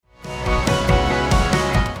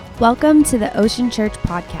Welcome to the Ocean Church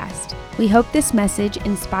podcast. We hope this message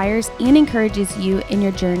inspires and encourages you in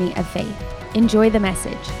your journey of faith. Enjoy the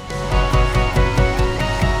message.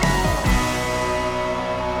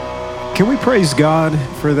 Can we praise God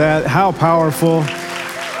for that? How powerful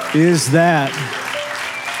is that?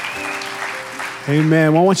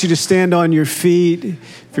 Amen. Well, I want you to stand on your feet.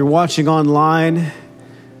 If you're watching online,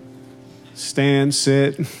 stand,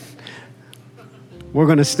 sit. We're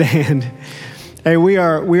going to stand. Hey, we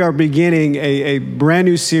are beginning a brand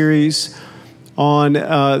new series on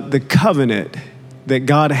the covenant that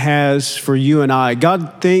God has for you and I.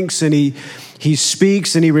 God thinks and He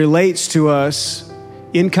speaks and He relates to us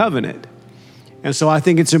in covenant. And so I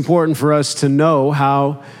think it's important for us to know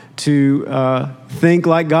how to think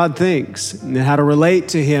like God thinks and how to relate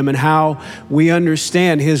to Him and how we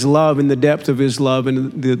understand His love and the depth of His love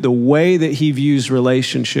and the way that He views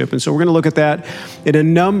relationship. And so we're going to look at that in a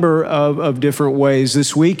number of different ways.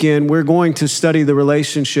 This weekend, we're going to study the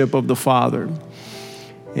relationship of the Father.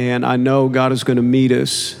 And I know God is going to meet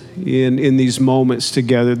us in these moments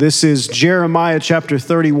together. This is Jeremiah chapter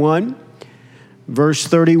 31. Verse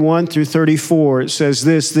 31 through 34, it says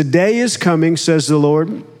this: "The day is coming, says the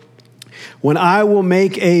Lord, when I will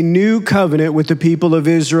make a new covenant with the people of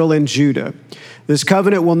Israel and Judah. This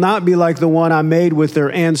covenant will not be like the one I made with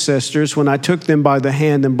their ancestors when I took them by the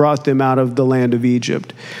hand and brought them out of the land of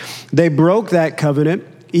Egypt. They broke that covenant,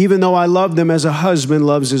 even though I loved them as a husband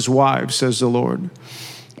loves his wife, says the Lord.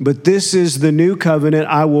 But this is the new covenant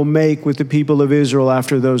I will make with the people of Israel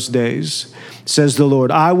after those days, says the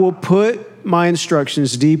Lord. I will put my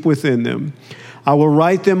instructions deep within them. I will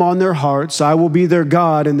write them on their hearts. I will be their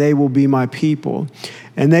God, and they will be my people.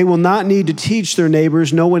 And they will not need to teach their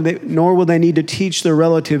neighbors, nor will they need to teach their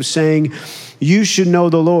relatives, saying, 'You should know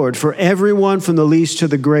the Lord.' For everyone from the least to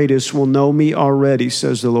the greatest will know me already,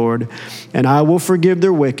 says the Lord. And I will forgive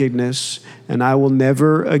their wickedness, and I will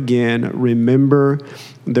never again remember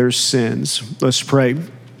their sins." Let's pray.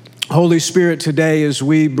 Holy Spirit, today as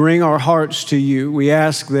we bring our hearts to you, we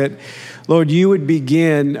ask that, Lord, you would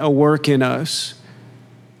begin a work in us.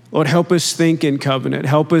 Lord, help us think in covenant.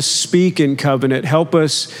 Help us speak in covenant. Help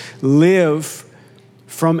us live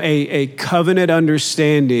from a covenant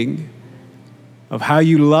understanding of how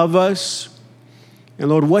you love us. And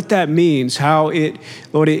Lord, what that means, how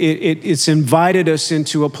it's invited us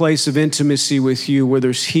into a place of intimacy with you where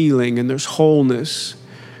there's healing and there's wholeness.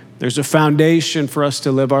 There's a foundation for us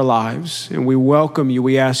to live our lives, and we welcome you.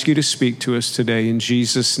 We ask you to speak to us today in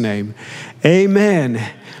Jesus' name. Amen.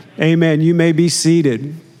 Amen. You may be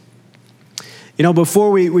seated. You know,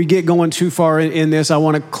 before we get going too far in this, I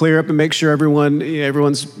want to clear up and make sure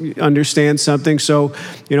everyone's understands something. So,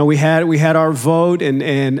 you know, we had our vote,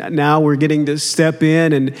 and now we're getting to step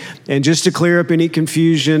in and just to clear up any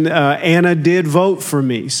confusion, Anna did vote for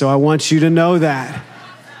me. So I want you to know that.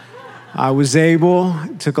 I was able,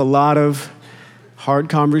 it took a lot of hard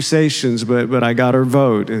conversations, but I got her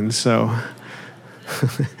vote. And so,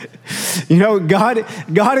 you know, God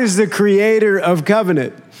is the creator of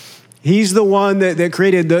covenant. He's the one that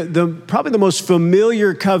created probably the most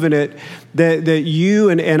familiar covenant that you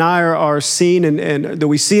and I are seeing and that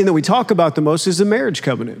we see and that we talk about the most is the marriage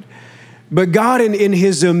covenant. But God, in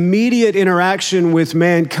his immediate interaction with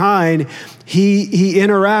mankind, he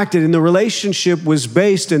interacted, and the relationship was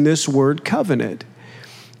based in this word covenant.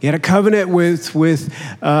 He had a covenant with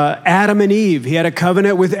Adam and Eve. He had a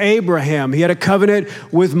covenant with Abraham. He had a covenant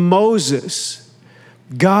with Moses.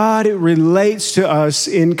 God relates to us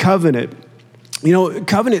in covenant. You know,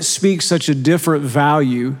 covenant speaks such a different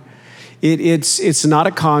value. It's not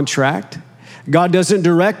a contract. God doesn't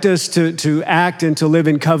direct us to act and to live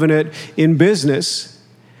in covenant in business.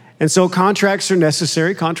 And so contracts are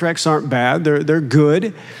necessary. Contracts aren't bad. They're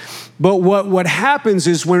good. But what happens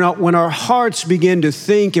is when our hearts begin to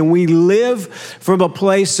think and we live from a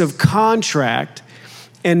place of contract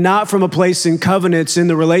and not from a place in covenants in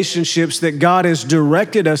the relationships that God has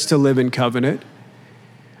directed us to live in covenant,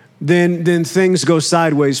 then things go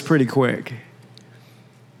sideways pretty quick.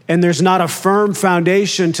 And there's not a firm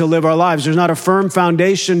foundation to live our lives. There's not a firm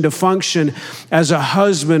foundation to function as a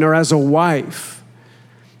husband or as a wife.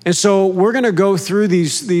 And so we're going to go through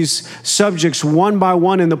these subjects one by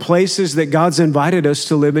one in the places that God's invited us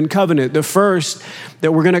to live in covenant. The first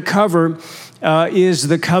that we're going to cover is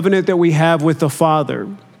the covenant that we have with the Father.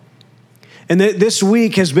 And this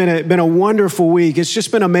week has been a wonderful week. It's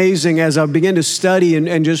just been amazing as I begin to study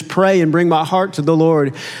and just pray and bring my heart to the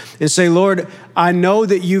Lord and say, Lord, I know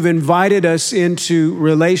that you've invited us into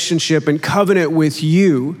relationship and covenant with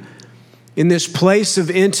you in this place of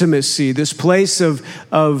intimacy, this place of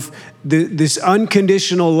this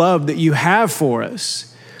unconditional love that you have for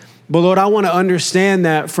us. But Lord, I want to understand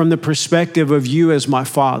that from the perspective of you as my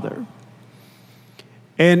Father.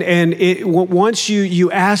 And once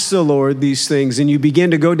you ask the Lord these things and you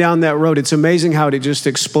begin to go down that road, it's amazing how it just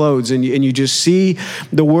explodes and you just see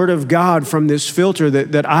the Word of God from this filter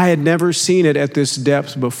that I had never seen it at this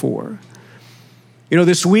depth before. You know,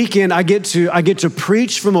 this weekend I get to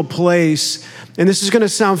preach from a place, and this is going to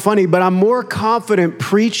sound funny, but I'm more confident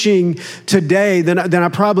preaching today than I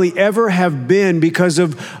probably ever have been because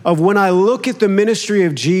of when I look at the ministry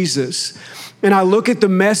of Jesus. And I look at the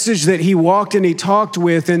message that he walked and he talked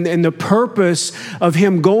with and the purpose of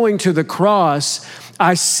him going to the cross,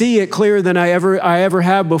 I see it clearer than I ever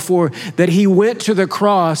have before, that he went to the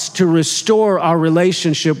cross to restore our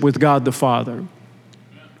relationship with God the Father.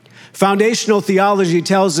 Foundational theology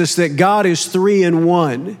tells us that God is 3 in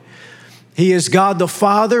 1. He is God the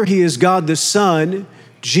Father, he is God the Son,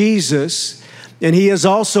 Jesus, and he is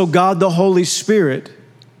also God the Holy Spirit.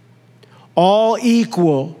 All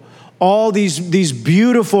equal. All these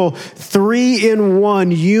beautiful 3 in 1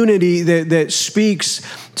 unity that speaks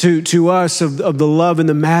to us of the love and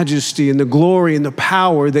the majesty and the glory and the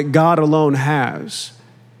power that God alone has.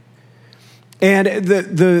 And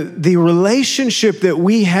the relationship that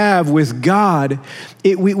we have with God,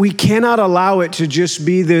 we cannot allow it to just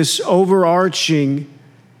be this overarching,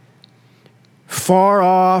 far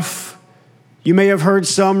off. You may have heard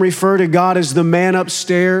some refer to God as the man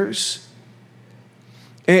upstairs.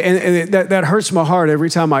 And that hurts my heart every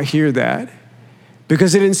time I hear that,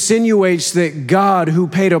 because it insinuates that God, who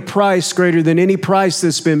paid a price greater than any price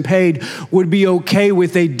that's been paid, would be okay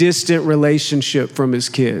with a distant relationship from his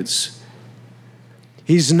kids.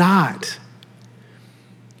 He's not.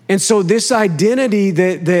 And so this identity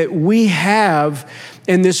that we have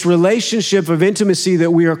and this relationship of intimacy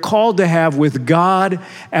that we are called to have with God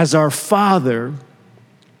as our Father,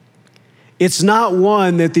 it's not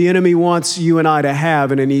one that the enemy wants you and I to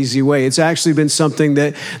have in an easy way. It's actually been something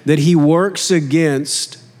that he works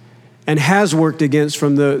against and has worked against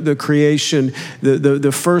from the creation,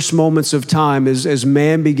 the first moments of time as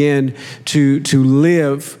man began to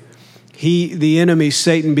live. The enemy,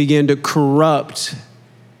 Satan, began to corrupt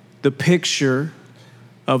the picture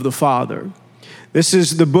of the Father. This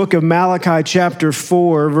is the book of Malachi chapter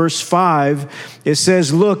 4, verse 5. It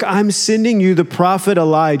says, "Look, I'm sending you the prophet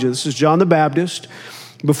Elijah." This is John the Baptist.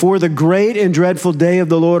 "Before the great and dreadful day of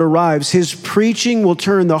the Lord arrives, his preaching will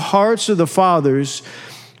turn the hearts of the fathers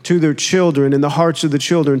to their children and the hearts of the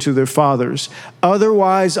children to their fathers.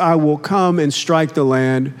 Otherwise, I will come and strike the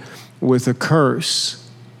land with a curse."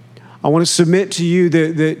 I want to submit to you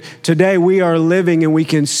that today we are living and we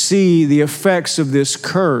can see the effects of this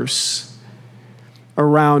curse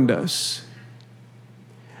around us.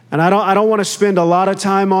 And I don't want to spend a lot of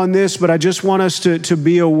time on this, but I just want us to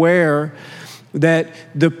be aware that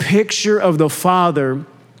the picture of the Father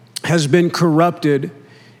has been corrupted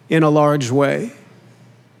in a large way.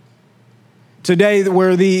 Today,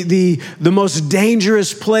 where the most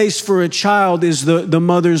dangerous place for a child is the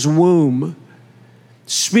mother's womb,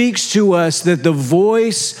 speaks to us that the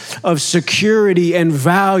voice of security and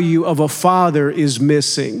value of a father is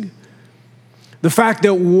missing. The fact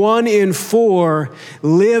that 1 in 4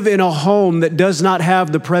 live in a home that does not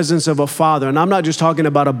have the presence of a father. And I'm not just talking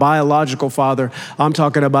about a biological father. I'm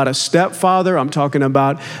talking about a stepfather. I'm talking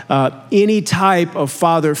about any type of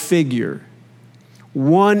father figure.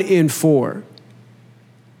 1 in 4.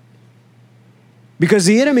 Because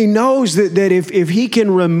the enemy knows that if he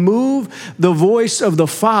can remove the voice of the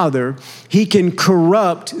Father, he can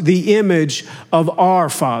corrupt the image of our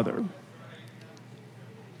Father.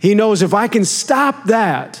 He knows if I can stop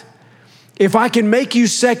that, if I can make you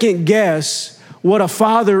second guess what a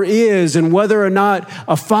father is and whether or not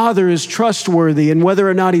a father is trustworthy and whether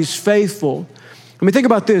or not he's faithful. I mean, think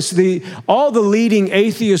about this. All the leading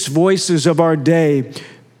atheist voices of our day,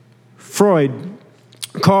 Freud,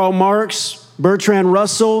 Karl Marx, Bertrand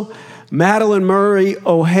Russell, Madeleine Murray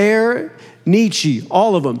O'Hair, Nietzsche,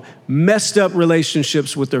 all of them messed up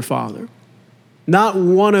relationships with their father. Not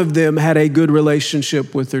one of them had a good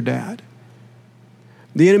relationship with their dad.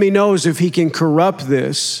 The enemy knows if he can corrupt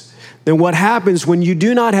this, then what happens when you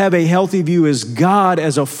do not have a healthy view as God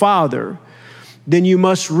as a father, then you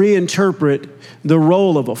must reinterpret the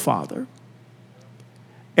role of a father.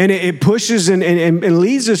 And it pushes and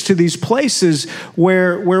leads us to these places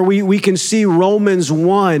where we can see Romans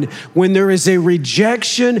 1, when there is a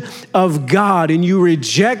rejection of God and you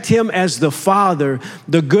reject him as the Father,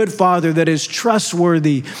 the good Father that is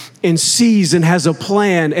trustworthy and sees and has a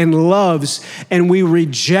plan and loves, and we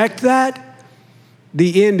reject that,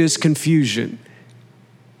 the end is confusion.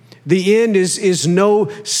 The end is no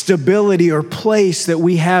stability or place that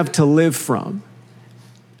we have to live from.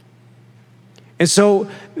 And so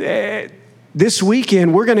this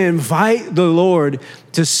weekend, we're going to invite the Lord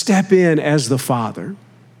to step in as the Father.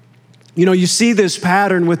 You know, you see this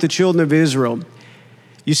pattern with the children of Israel.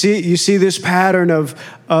 You see this pattern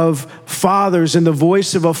of fathers and the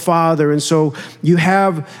voice of a father. And so you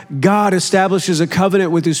have God establishes a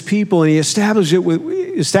covenant with his people, and he establishes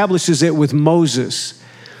it with Moses.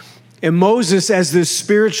 And Moses, as this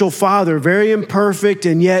spiritual father, very imperfect,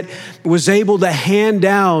 and yet was able to hand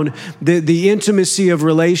down the intimacy of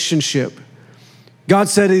relationship. God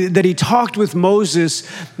said that he talked with Moses,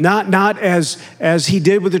 not as he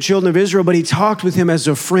did with the children of Israel, but he talked with him as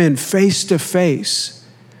a friend, face to face.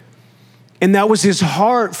 And that was his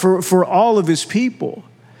heart for all of his people.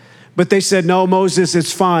 But they said, no, Moses,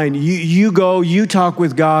 it's fine. You go, you talk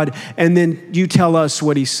with God, and then you tell us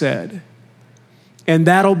what he said. And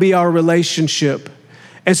that'll be our relationship.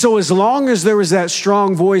 And so as long as there was that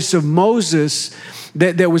strong voice of Moses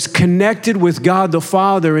that was connected with God the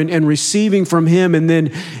Father and receiving from him and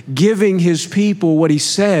then giving his people what he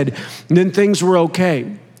said, then things were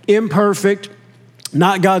okay. Imperfect,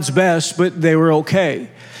 not God's best, but they were okay.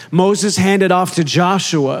 Moses handed off to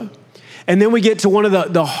Joshua. And then we get to one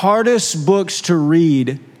of the hardest books to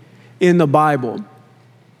read in the Bible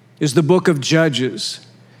is the book of Judges.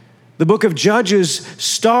 The book of Judges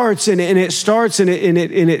starts and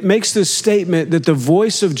it makes this statement that the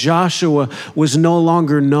voice of Joshua was no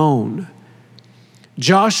longer known.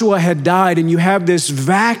 Joshua had died, and you have this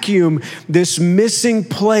vacuum, this missing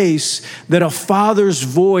place that a father's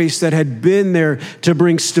voice that had been there to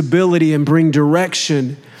bring stability and bring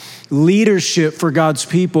direction, leadership for God's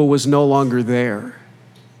people was no longer there.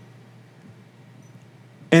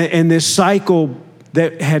 And this cycle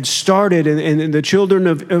that had started, and the children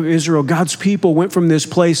of Israel, God's people, went from this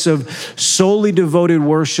place of solely devoted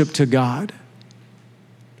worship to God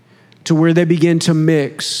to where they began to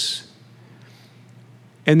mix.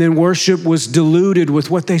 And then worship was diluted with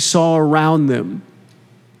what they saw around them.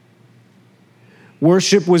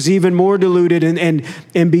 Worship was even more diluted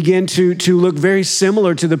and began to look very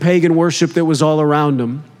similar to the pagan worship that was all around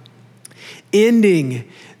them. Ending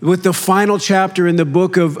with the final chapter in the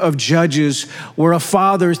book of Judges, where a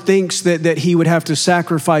father thinks that he would have to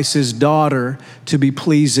sacrifice his daughter to be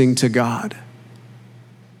pleasing to God.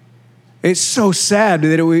 It's so sad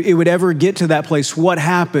that it would ever get to that place. What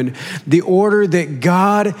happened? The order that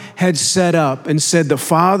God had set up and said the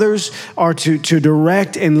fathers are to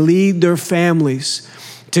direct and lead their families,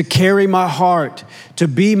 to carry my heart, to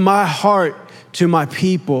be my heart to my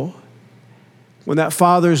people. When that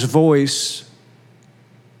father's voice,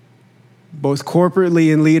 both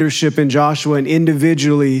corporately in leadership in Joshua and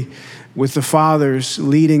individually with the fathers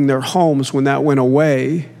leading their homes, when that went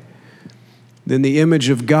away, then the image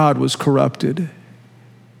of God was corrupted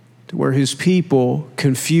to where his people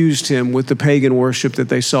confused him with the pagan worship that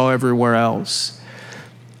they saw everywhere else.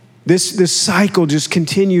 This cycle just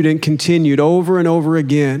continued and continued over and over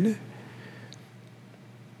again.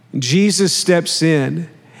 Jesus steps in.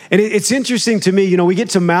 And it's interesting to me, we get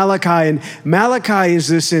to Malachi, and Malachi is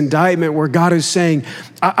this indictment where God is saying,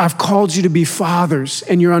 I've called you to be fathers,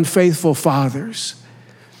 and you're unfaithful fathers.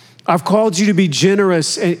 I've called you to be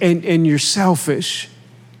generous, and you're selfish.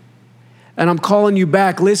 And I'm calling you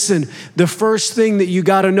back. Listen, the first thing that you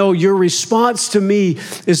got to know, your response to me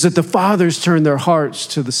is that the fathers turn their hearts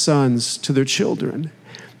to the sons, to their children,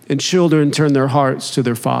 and children turn their hearts to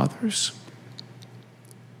their fathers.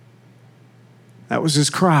 That was his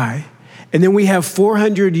cry. And then we have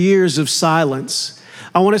 400 years of silence.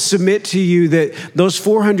 I want to submit to you that those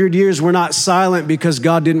 400 years were not silent because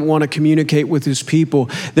God didn't want to communicate with his people.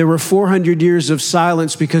 There were 400 years of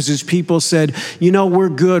silence because his people said, we're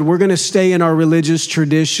good. We're going to stay in our religious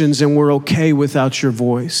traditions, and we're okay without your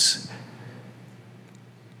voice.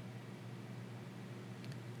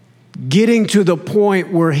 Getting to the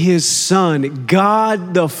point where his son,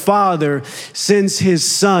 God the Father, sends his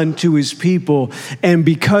son to his people. And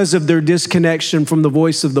because of their disconnection from the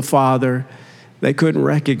voice of the Father, they couldn't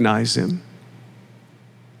recognize him.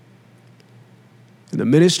 And the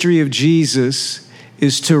ministry of Jesus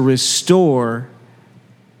is to restore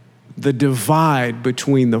the divide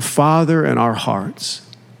between the Father and our hearts.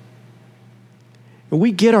 And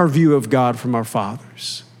we get our view of God from our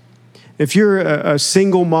fathers. If you're a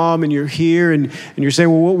single mom and you're here and you're saying,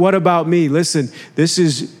 well, what about me? Listen, this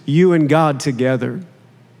is you and God together.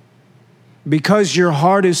 Because your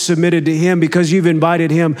heart is submitted to him, because you've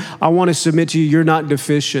invited him, I want to submit to you, you're not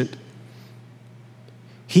deficient.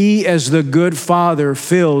 He, as the good father,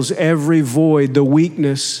 fills every void, the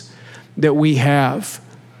weakness that we have.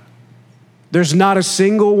 There's not a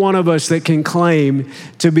single one of us that can claim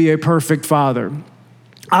to be a perfect father.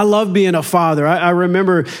 I love being a father. I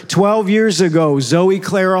remember 12 years ago, Zoe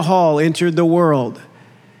Clara Hall entered the world.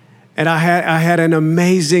 And I had an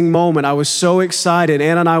amazing moment. I was so excited.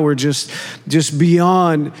 Ann and I were just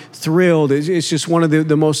beyond thrilled. It's just one of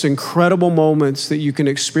the most incredible moments that you can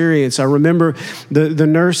experience. I remember the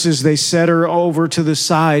nurses, they set her over to the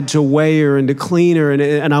side to weigh her and to clean her.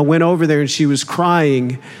 And I went over there and she was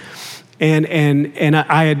crying. And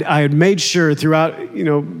I had made sure throughout,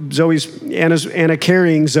 Anna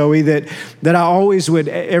carrying Zoe, that I always would,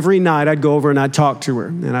 every night I'd go over and I'd talk to her.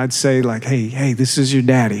 And I'd say like, hey, this is your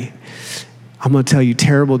daddy. I'm going to tell you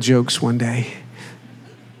terrible jokes one day.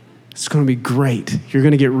 It's going to be great. You're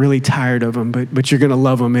going to get really tired of them, but you're going to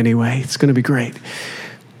love them anyway. It's going to be great.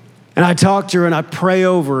 And I talk to her and I pray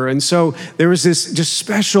over her. And so there was this just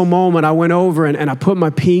special moment. I went over and I put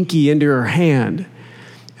my pinky into her hand.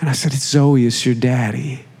 And I said, Zoe, it's your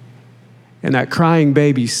daddy. And that crying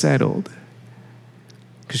baby settled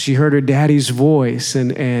because she heard her daddy's voice.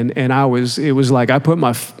 And it was like I put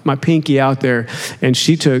my pinky out there and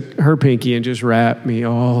she took her pinky and just wrapped me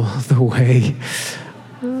all the way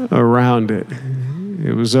around it.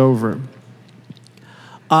 It was over.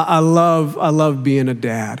 I love being a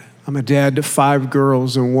dad. I'm a dad to 5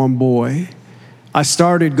 girls and 1 boy. I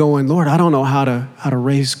started going, Lord, I don't know how to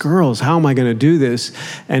raise girls. How am I going to do this?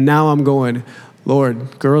 And now I'm going,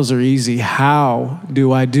 Lord, girls are easy. How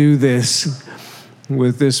do I do this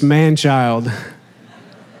with this man-child?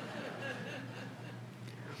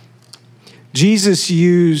 Jesus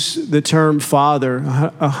used the term father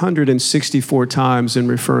 164 times in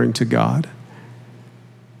referring to God.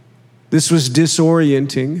 This was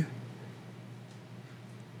disorienting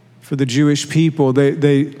for the Jewish people.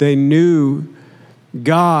 They knew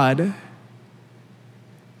God.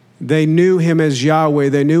 They knew him as Yahweh.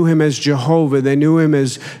 They knew him as Jehovah. They knew him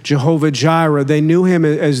as Jehovah Jireh. They knew him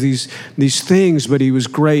as these things, but he was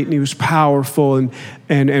great and he was powerful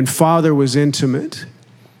and Father was intimate.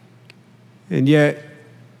 And yet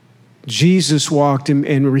Jesus walked him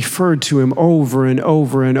and referred to him over and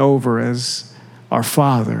over and over as our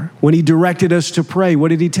Father. When he directed us to pray, what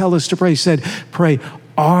did he tell us to pray? He said, pray,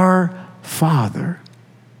 our Father.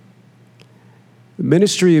 The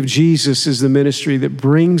ministry of Jesus is the ministry that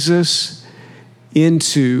brings us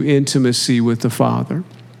into intimacy with the Father.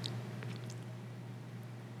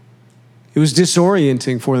 It was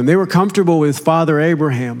disorienting for them. They were comfortable with Father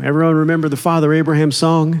Abraham. Everyone remember the Father Abraham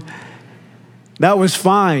song? That was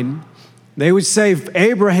fine. They would say,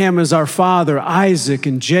 Abraham is our father, Isaac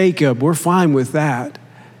and Jacob. We're fine with that.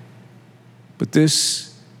 But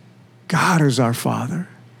this, God is our Father.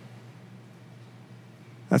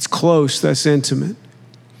 That's close, that's intimate.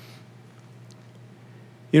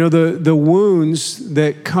 You know, the wounds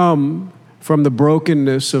that come from the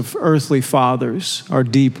brokenness of earthly fathers are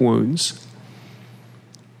deep wounds.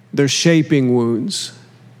 They're shaping wounds.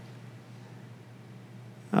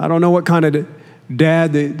 I don't know what kind of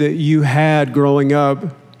dad that you had growing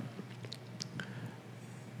up.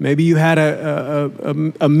 Maybe you had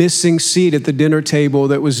a missing seat at the dinner table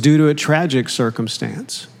that was due to a tragic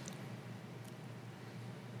circumstance.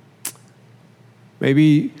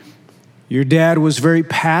 Maybe your dad was very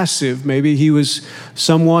passive. Maybe he was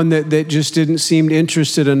someone that just didn't seem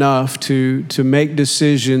interested enough to make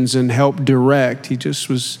decisions and help direct. He just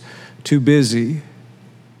was too busy.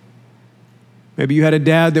 Maybe you had a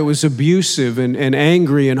dad that was abusive and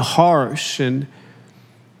angry and harsh and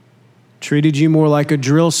treated you more like a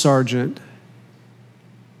drill sergeant.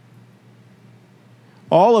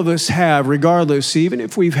 All of us have, regardless, even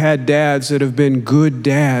if we've had dads that have been good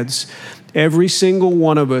dads, every single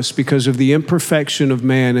one of us, because of the imperfection of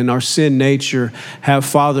man and our sin nature, have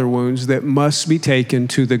father wounds that must be taken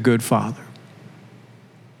to the good Father.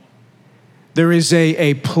 There is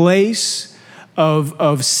a place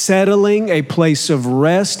of settling, a place of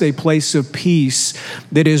rest, a place of peace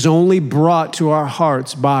that is only brought to our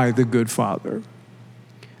hearts by the good Father.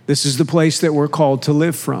 This is the place that we're called to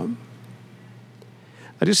live from.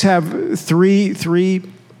 I just have three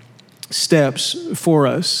steps for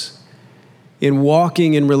us in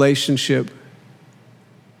walking in relationship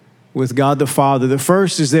with God the Father. The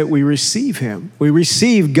first is that we receive him. We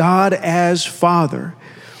receive God as Father.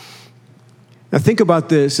 Now think about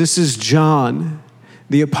this. This is John,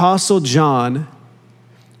 the Apostle John,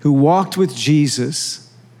 who walked with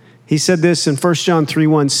Jesus. He said this in 1 John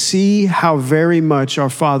 3:1, see how very much our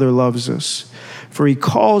Father loves us, for he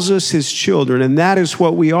calls us his children, and that is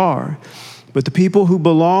what we are. But the people who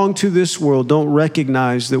belong to this world don't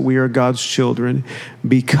recognize that we are God's children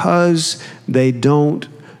because they don't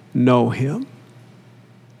know him.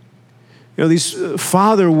 these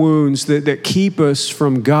father wounds that keep us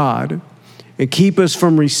from God and keep us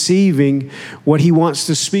from receiving what he wants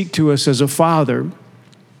to speak to us as a father.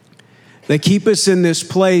 They keep us in this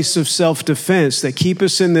place of self-defense. They keep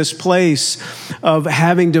us in this place of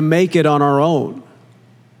having to make it on our own.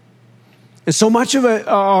 And so much of it,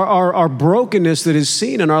 our brokenness that is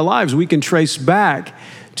seen in our lives, we can trace back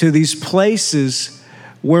to these places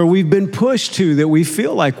where we've been pushed to that we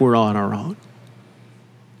feel like we're on our own,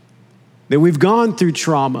 that we've gone through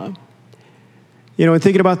trauma. And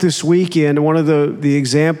thinking about this weekend, one of the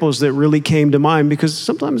examples that really came to mind, because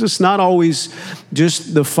sometimes it's not always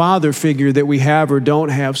just the father figure that we have or don't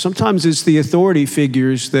have. Sometimes it's the authority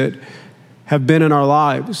figures that have been in our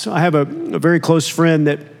lives. I have a very close friend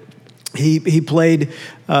that he played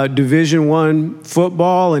Division I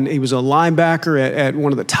football, and he was a linebacker at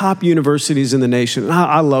one of the top universities in the nation. And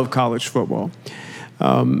I love college football.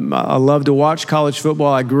 I love to watch college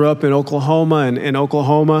football. I grew up in Oklahoma, and in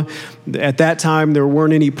Oklahoma, at that time, there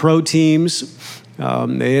weren't any pro teams.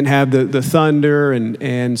 They didn't have the Thunder,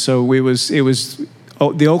 and so it was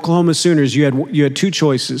the Oklahoma Sooners. You had two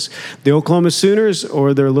choices: the Oklahoma Sooners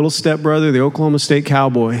or their little stepbrother, the Oklahoma State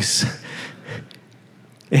Cowboys.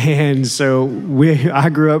 And so I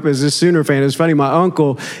grew up as a Sooner fan. It's funny, my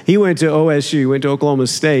uncle, he went to OSU, went to Oklahoma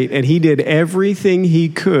State, and he did everything he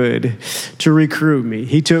could to recruit me.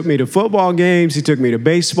 He took me to football games. He took me to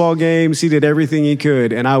baseball games. He did everything he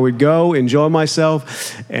could. And I would go, enjoy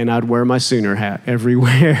myself, and I'd wear my Sooner hat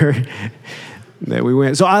everywhere that we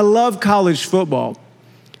went. So I love college football.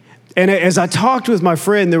 And as I talked with my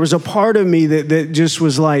friend, there was a part of me that just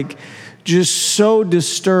was like, just so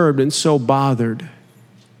disturbed and so bothered.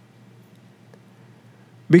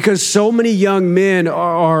 Because so many young men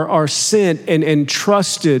are sent and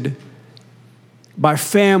trusted by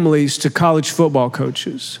families to college football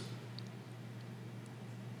coaches.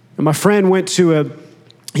 And my friend went to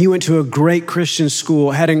a great Christian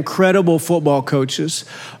school, had incredible football coaches,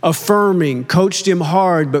 affirming, coached him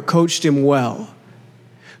hard, but coached him well.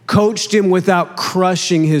 Coached him without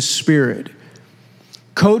crushing his spirit.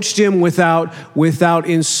 Coached him without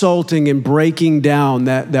insulting and breaking down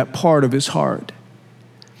that part of his heart.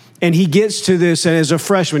 And he gets to this, and as a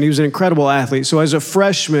freshman, he was an incredible athlete. So as a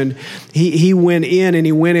freshman, he went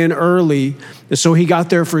in early. So he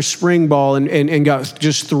got there for spring ball and got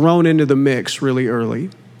just thrown into the mix really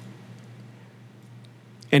early.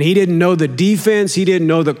 And he didn't know the defense. He didn't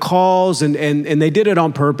know the calls, and they did it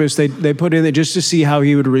on purpose. They put in there just to see how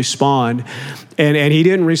he would respond. And he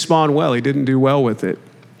didn't respond well. He didn't do well with it.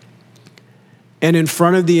 And in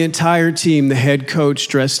front of the entire team, the head coach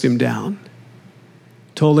dressed him down.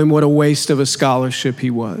 Told him what a waste of a scholarship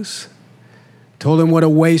he was. Told him what a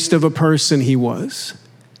waste of a person he was.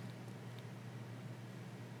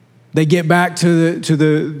 They get back to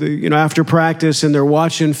the after practice, and they're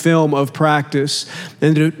watching film of practice.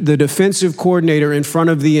 And the defensive coordinator in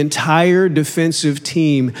front of the entire defensive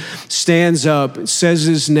team stands up, says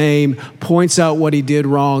his name, points out what he did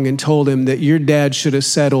wrong, and told him that your dad should have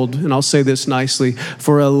settled, and I'll say this nicely,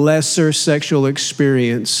 for a lesser sexual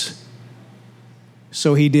experience.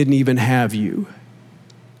 So he didn't even have you.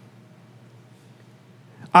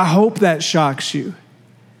 I hope that shocks you.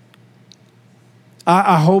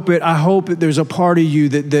 I hope that there's a part of you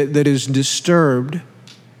that is disturbed.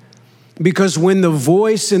 Because when the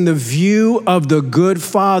voice and the view of the good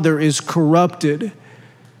Father is corrupted,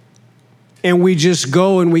 and we just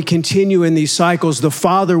go and we continue in these cycles, the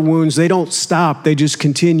father wounds, they don't stop. They just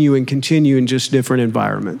continue in just different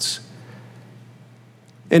environments.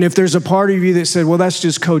 And if there's a part of you that said, well, that's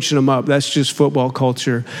just coaching them up, that's just football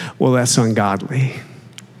culture, well, that's ungodly.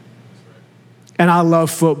 And I love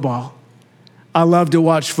football. I love to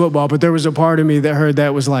watch football, but there was a part of me that heard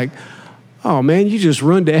that was like, oh man, you just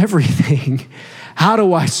run to everything. How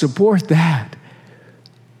do I support that?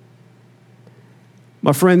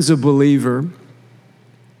 My friend's a believer.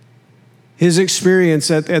 His experience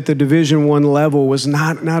at the Division I level was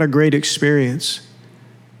not a great experience.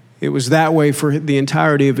 It was that way for the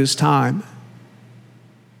entirety of his time.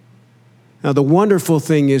 Now, the wonderful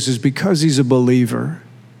thing is because he's a believer,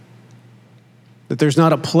 that there's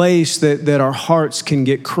not a place that our hearts can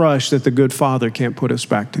get crushed that the good Father can't put us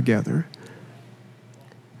back together.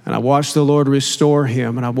 And I watched the Lord restore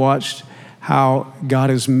him, and I watched how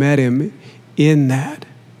God has met him in that.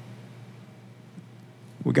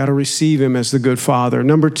 We got to receive him as the good Father.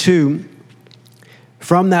 Number two,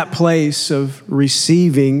 from that place of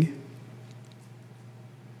receiving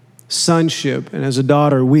sonship and as a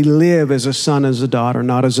daughter, we live as a son, as a daughter,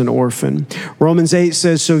 not as an orphan. Romans 8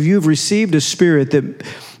 says, so you've received a spirit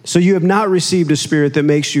So you have not received a spirit that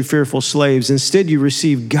makes you fearful slaves. Instead, you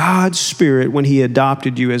received God's Spirit when he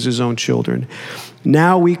adopted you as his own children.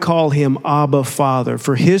 Now we call him Abba, Father,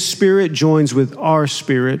 for his Spirit joins with our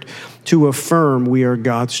spirit to affirm we are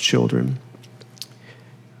God's children.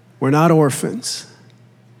 We're not orphans.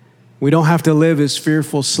 We don't have to live as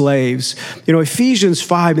fearful slaves. You know, Ephesians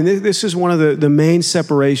 5, and this is one of the main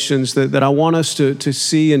separations that I want us to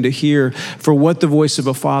see and to hear for what the voice of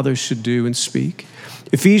a father should do and speak.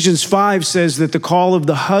 Ephesians 5 says that the call of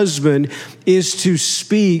the husband is to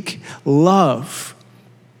speak love.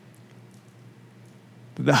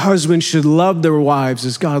 The husband should love their wives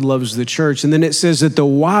as God loves the church. And then it says that the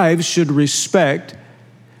wives should respect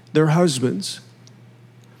their husbands.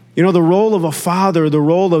 You know, the role of a father, the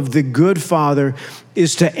role of the good father,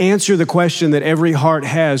 is to answer the question that every heart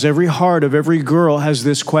has. Every heart of every girl has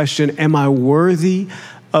this question: am I worthy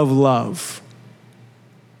of love?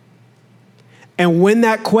 And when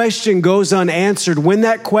that question goes unanswered, when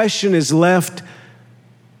that question is left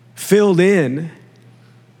filled in,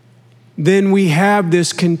 then we have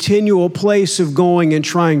this continual place of going and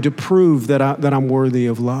trying to prove that I'm worthy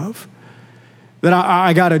of love. That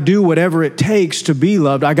I got to do whatever it takes to be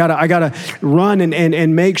loved. I got to run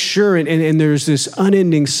and make sure. And there's this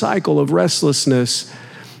unending cycle of restlessness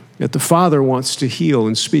that the Father wants to heal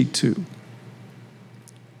and speak to.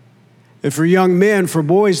 And for young men, for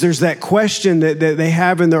boys, there's that question that they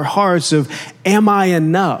have in their hearts of, am I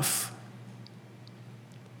enough?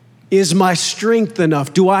 Is my strength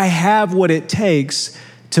enough? Do I have what it takes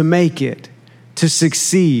to make it, to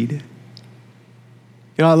succeed?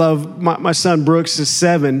 You know, I love, my son Brooks is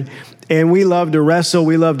 7, and we love to wrestle.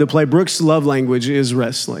 We love to play. Brooks' love language is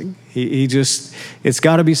wrestling. He just, it's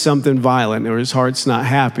got to be something violent or his heart's not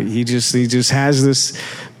happy. He just has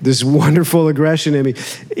this wonderful aggression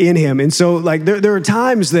in him. And so like there are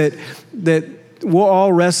times that we'll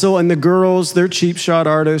all wrestle, and the girls, they're cheap shot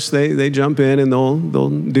artists. They jump in and they'll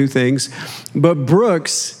do things. But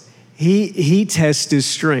Brooks, he tests his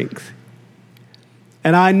strength.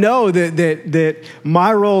 And I know that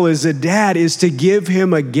my role as a dad is to give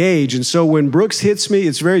him a gauge. And so when Brooks hits me,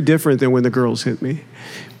 it's very different than when the girls hit me.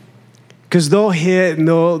 Because they'll hit and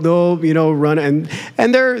they'll run, and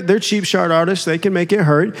they're cheap shot artists. They can make it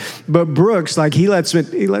hurt. But Brooks, like he lets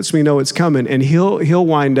me know it's coming, and he'll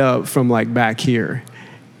wind up from like back here.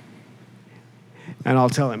 And I'll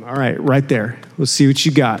tell him, all right, right there. Let's see what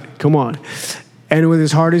you got. Come on. And with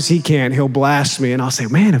as hard as he can, he'll blast me, and I'll say,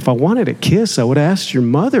 man, if I wanted a kiss, I would have asked your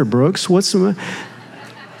mother, Brooks. What's the...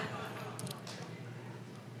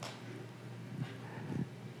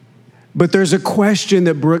 But there's a question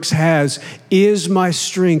that Brooks has: is my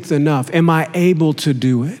strength enough? Am I able to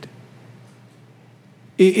do it?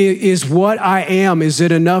 Is what I am, is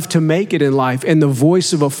it enough to make it in life? And the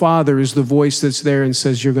voice of a father is the voice that's there and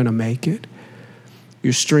says, you're going to make it.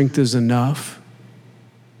 Your strength is enough.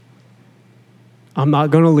 I'm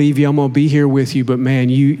not going to leave you. I'm going to be here with you. But man,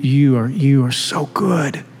 you are so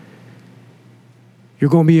good. You're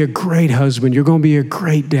going to be a great husband. You're going to be a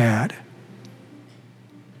great dad.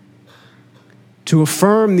 To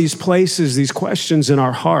affirm these places, these questions in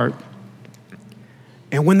our heart.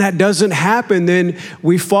 And when that doesn't happen, then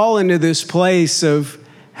we fall into this place of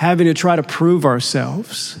having to try to prove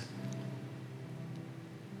ourselves.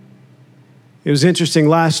 It was interesting,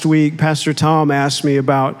 last week, Pastor Tom asked me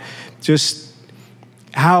about just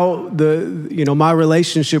how my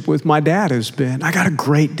relationship with my dad has been. I got a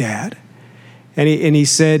great dad. And he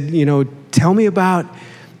said, tell me about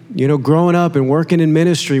growing up and working in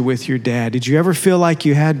ministry with your dad. Did you ever feel like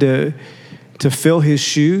you had to fill his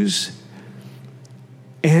shoes?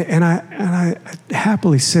 And I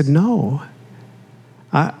happily said, no.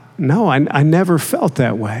 I never felt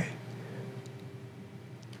that way.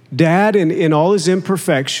 Dad, in all his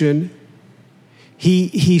imperfection,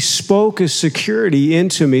 he spoke a security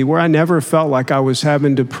into me where I never felt like I was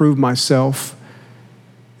having to prove myself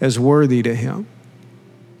as worthy to him.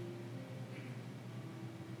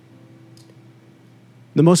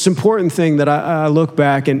 The most important thing that I look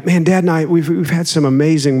back, and man, Dad and I, we've had some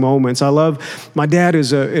amazing moments. My dad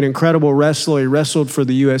is an incredible wrestler. He wrestled for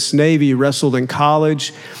the U.S. Navy, he wrestled in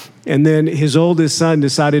college, and then his oldest son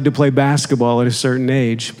decided to play basketball at a certain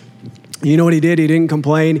age. You know what he did? He didn't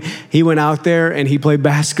complain. He went out there and he played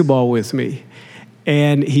basketball with me.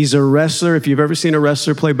 And he's a wrestler. If you've ever seen a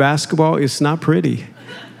wrestler play basketball, it's not pretty.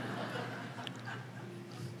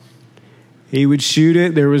 He would shoot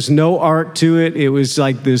it. There was no art to it. It was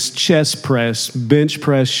like this chest press, bench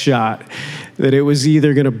press shot that it was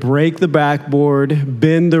either going to break the backboard,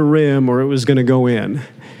 bend the rim, or it was going to go in.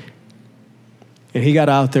 And he got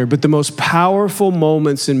out there. But the most powerful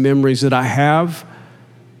moments and memories that I have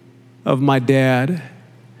of my dad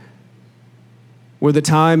were the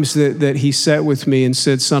times that he sat with me and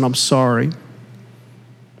said, "Son, I'm sorry."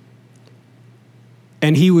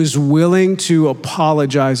 And he was willing to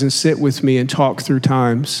apologize and sit with me and talk through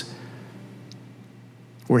times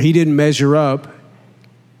where he didn't measure up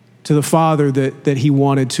to the father that he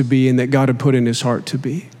wanted to be and that God had put in his heart to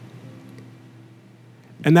be.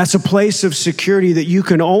 And that's a place of security that you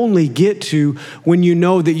can only get to when you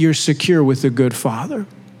know that you're secure with the good Father.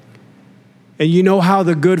 And you know how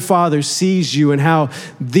the good Father sees you and how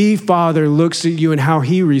the Father looks at you and how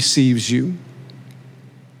he receives you.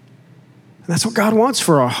 And that's what God wants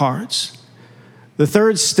for our hearts. The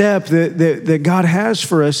third step that God has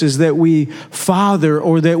for us is that we father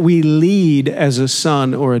or that we lead as a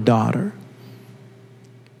son or a daughter.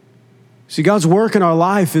 See, God's work in our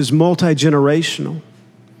life is multi-generational.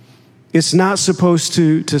 It's not supposed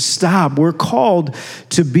to stop. We're called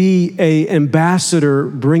to be an ambassador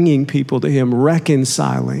bringing people to him,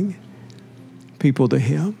 reconciling people to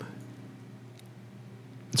him.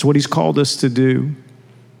 It's what he's called us to do.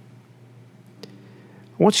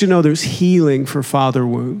 I want you to know there's healing for father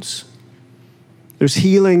wounds. There's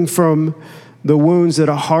healing from the wounds that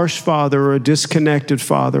a harsh father or a disconnected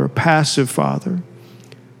father, a passive father,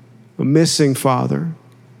 a missing father,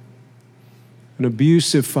 an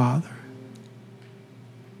abusive father.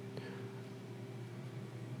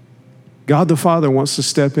 God the Father wants to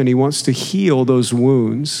step in. He wants to heal those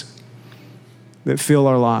wounds that fill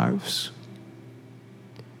our lives,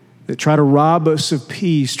 that try to rob us of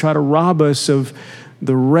peace, try to rob us of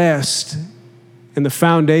the rest and the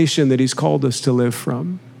foundation that he's called us to live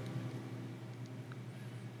from.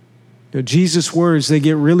 You know, Jesus' words, they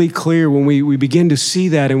get really clear when we begin to see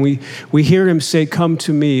that, and we hear him say, "Come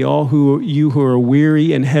to me, all you who are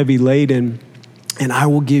weary and heavy laden, and I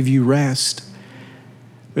will give you rest."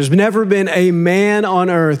 There's never been a man on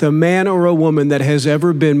earth, a man or a woman, that has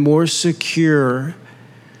ever been more secure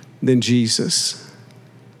than Jesus.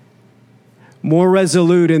 More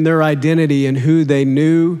resolute in their identity and who they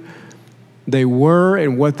knew they were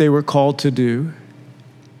and what they were called to do.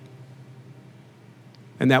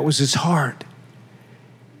 And that was his heart.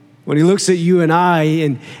 When he looks at you and I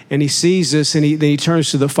and he sees us, and then he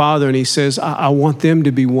turns to the Father and he says, I want them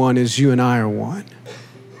to be one as you and I are one.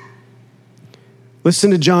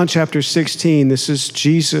 Listen to John chapter 16. This is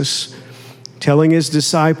Jesus telling his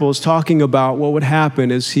disciples, talking about what would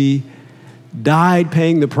happen as he died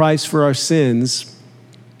paying the price for our sins,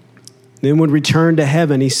 then would return to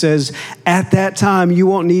heaven. He says, "At that time, you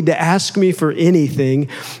won't need to ask me for anything.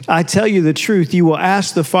 I tell you the truth, you will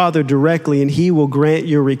ask the Father directly, and he will grant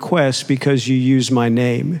your request because you use my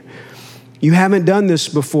name. You haven't done this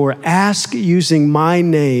before. Ask using my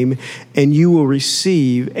name, and you will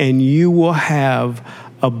receive, and you will have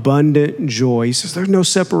abundant joy." He says, there's no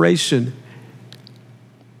separation.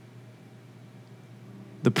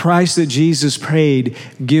 The price that Jesus paid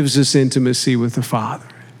gives us intimacy with the Father.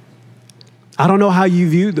 I don't know how you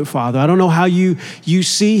view the Father. I don't know how you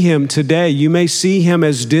see him today. You may see him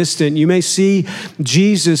as distant. You may see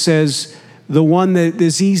Jesus as the one that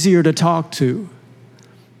is easier to talk to,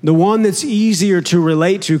 the one that's easier to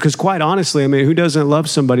relate to, because quite honestly, I mean, who doesn't love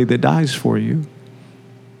somebody that dies for you?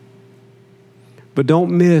 But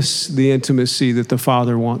don't miss the intimacy that the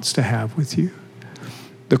Father wants to have with you,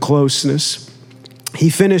 the closeness. He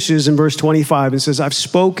finishes in verse 25 and says, "I've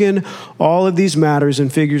spoken all of these matters in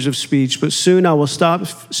figures of speech, but soon I will stop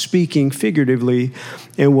speaking figuratively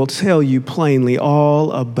and will tell you plainly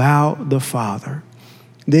all about the Father.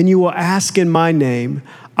 Then you will ask in my name.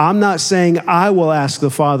 I'm not saying I will ask the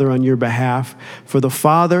Father on your behalf, for the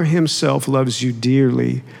Father himself loves you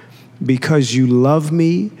dearly because you love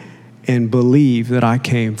me and believe that I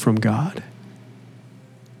came from God."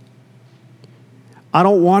 I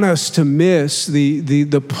don't want us to miss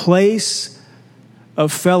the place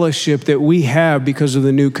of fellowship that we have because of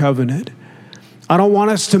the new covenant. I don't want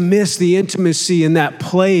us to miss the intimacy in that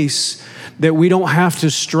place that we don't have to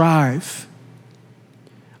strive.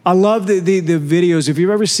 I love the videos. If you've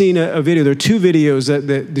ever seen a video, there are two videos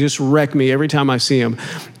that just wreck me every time I see them.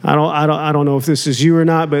 I don't know if this is you or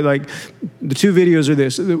not, but like the two videos are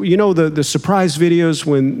this. You know the surprise videos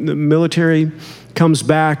when the military comes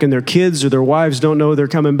back and their kids or their wives don't know they're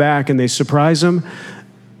coming back and they surprise them?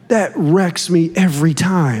 That wrecks me every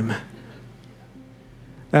time.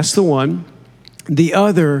 That's the one. The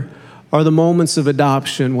other are the moments of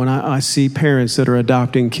adoption when I see parents that are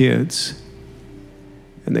adopting kids.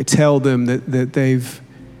 And they tell them that they've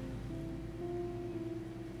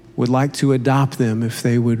would like to adopt them if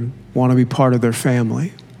they would want to be part of their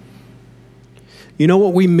family. You know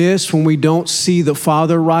what we miss when we don't see the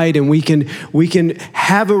Father right, and we can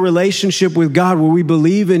have a relationship with God where we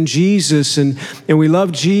believe in Jesus and we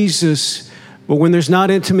love Jesus, but when there's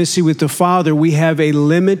not intimacy with the Father, we have a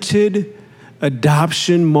limited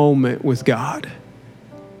adoption moment with God.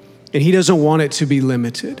 And He doesn't want it to be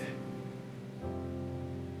limited.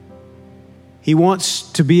 He wants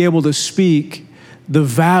to be able to speak the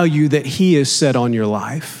value that He has set on your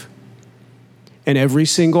life. And every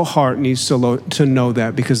single heart needs to know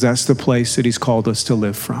that, because that's the place that He's called us to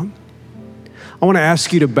live from. I want to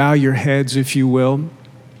ask you to bow your heads, if you will.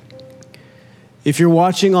 If you're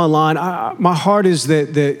watching online, my heart is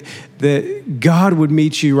that God would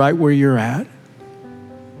meet you right where you're at.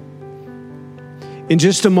 In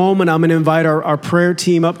just a moment, I'm going to invite our prayer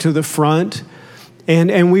team up to the front.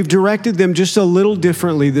 And we've directed them just a little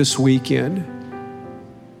differently this weekend.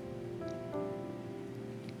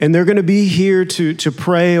 And they're going to be here to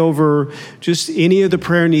pray over just any of the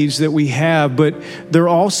prayer needs that we have. But they're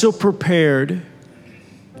also prepared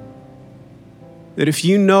that if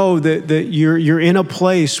you know that you're in a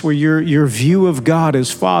place where your view of God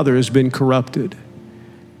as Father has been corrupted.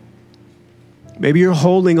 Maybe you're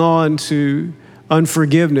holding on to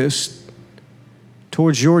unforgiveness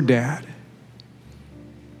towards your dad.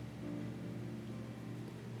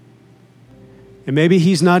 And maybe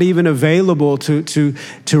he's not even available to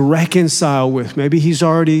reconcile with. Maybe he's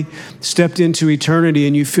already stepped into eternity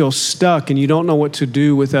and you feel stuck and you don't know what to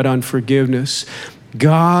do with that unforgiveness.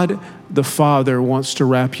 God, the Father, wants to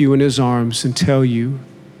wrap you in His arms and tell you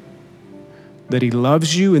that He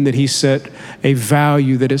loves you and that He set a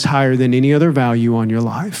value that is higher than any other value on your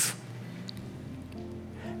life.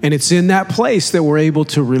 And it's in that place that we're able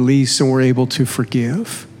to release and we're able to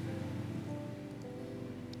forgive.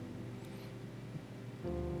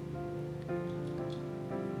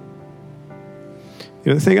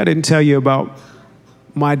 You know, the thing I didn't tell you about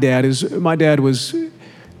my dad is my dad was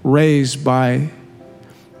raised by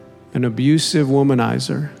an abusive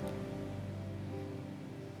womanizer.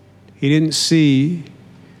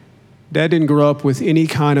 Dad didn't grow up with any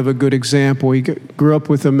kind of a good example. He grew up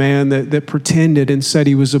with a man that pretended and said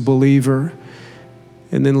he was a believer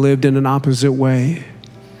and then lived in an opposite way.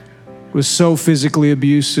 Was so physically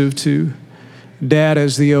abusive to Dad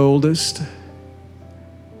as the oldest.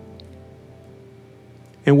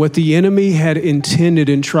 And what the enemy had intended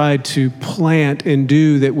and tried to plant and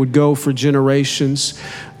do that would go for generations,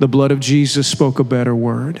 the blood of Jesus spoke a better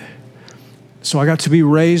word. So I got to be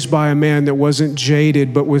raised by a man that wasn't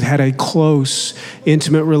jaded, but had a close,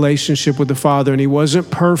 intimate relationship with the Father. And he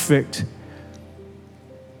wasn't perfect,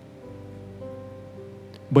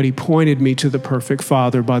 but he pointed me to the perfect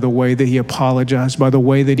Father by the way that he apologized, by the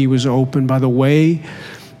way that he was open, by the way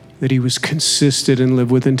that he was consistent and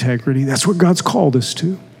lived with integrity. That's what God's called us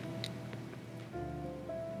to.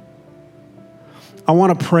 I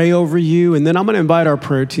want to pray over you, and then I'm going to invite our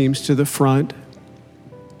prayer teams to the front.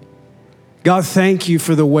 God, thank you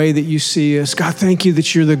for the way that you see us. God, thank you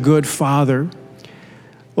that you're the good Father.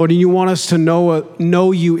 Lord, and you want us to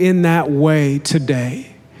know you in that way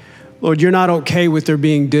today. Lord, you're not okay with there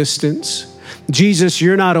being distance. Jesus,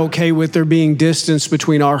 you're not okay with there being distance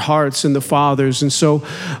between our hearts and the Father's. And so,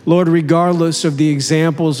 Lord, regardless of the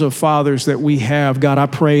examples of fathers that we have, God, I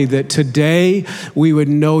pray that today we would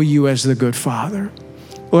know you as the good Father.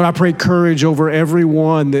 Lord, I pray courage over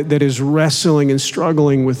everyone that is wrestling and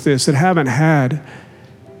struggling with this, that haven't had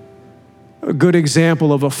a good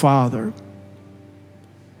example of a father.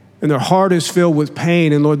 And their heart is filled with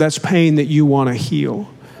pain. And Lord, that's pain that you want to heal.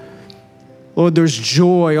 Lord, there's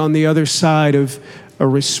joy on the other side of a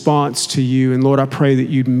response to you. And Lord, I pray that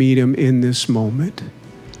you'd meet them in this moment.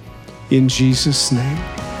 In Jesus' name,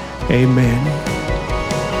 amen.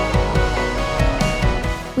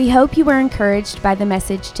 We hope you were encouraged by the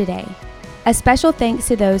message today. A special thanks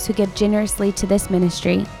to those who give generously to this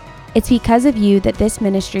ministry. It's because of you that this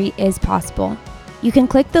ministry is possible. You can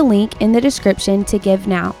click the link in the description to give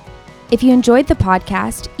now. If you enjoyed the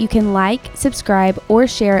podcast, you can like, subscribe, or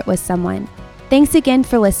share it with someone. Thanks again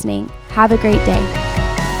for listening. Have a great day.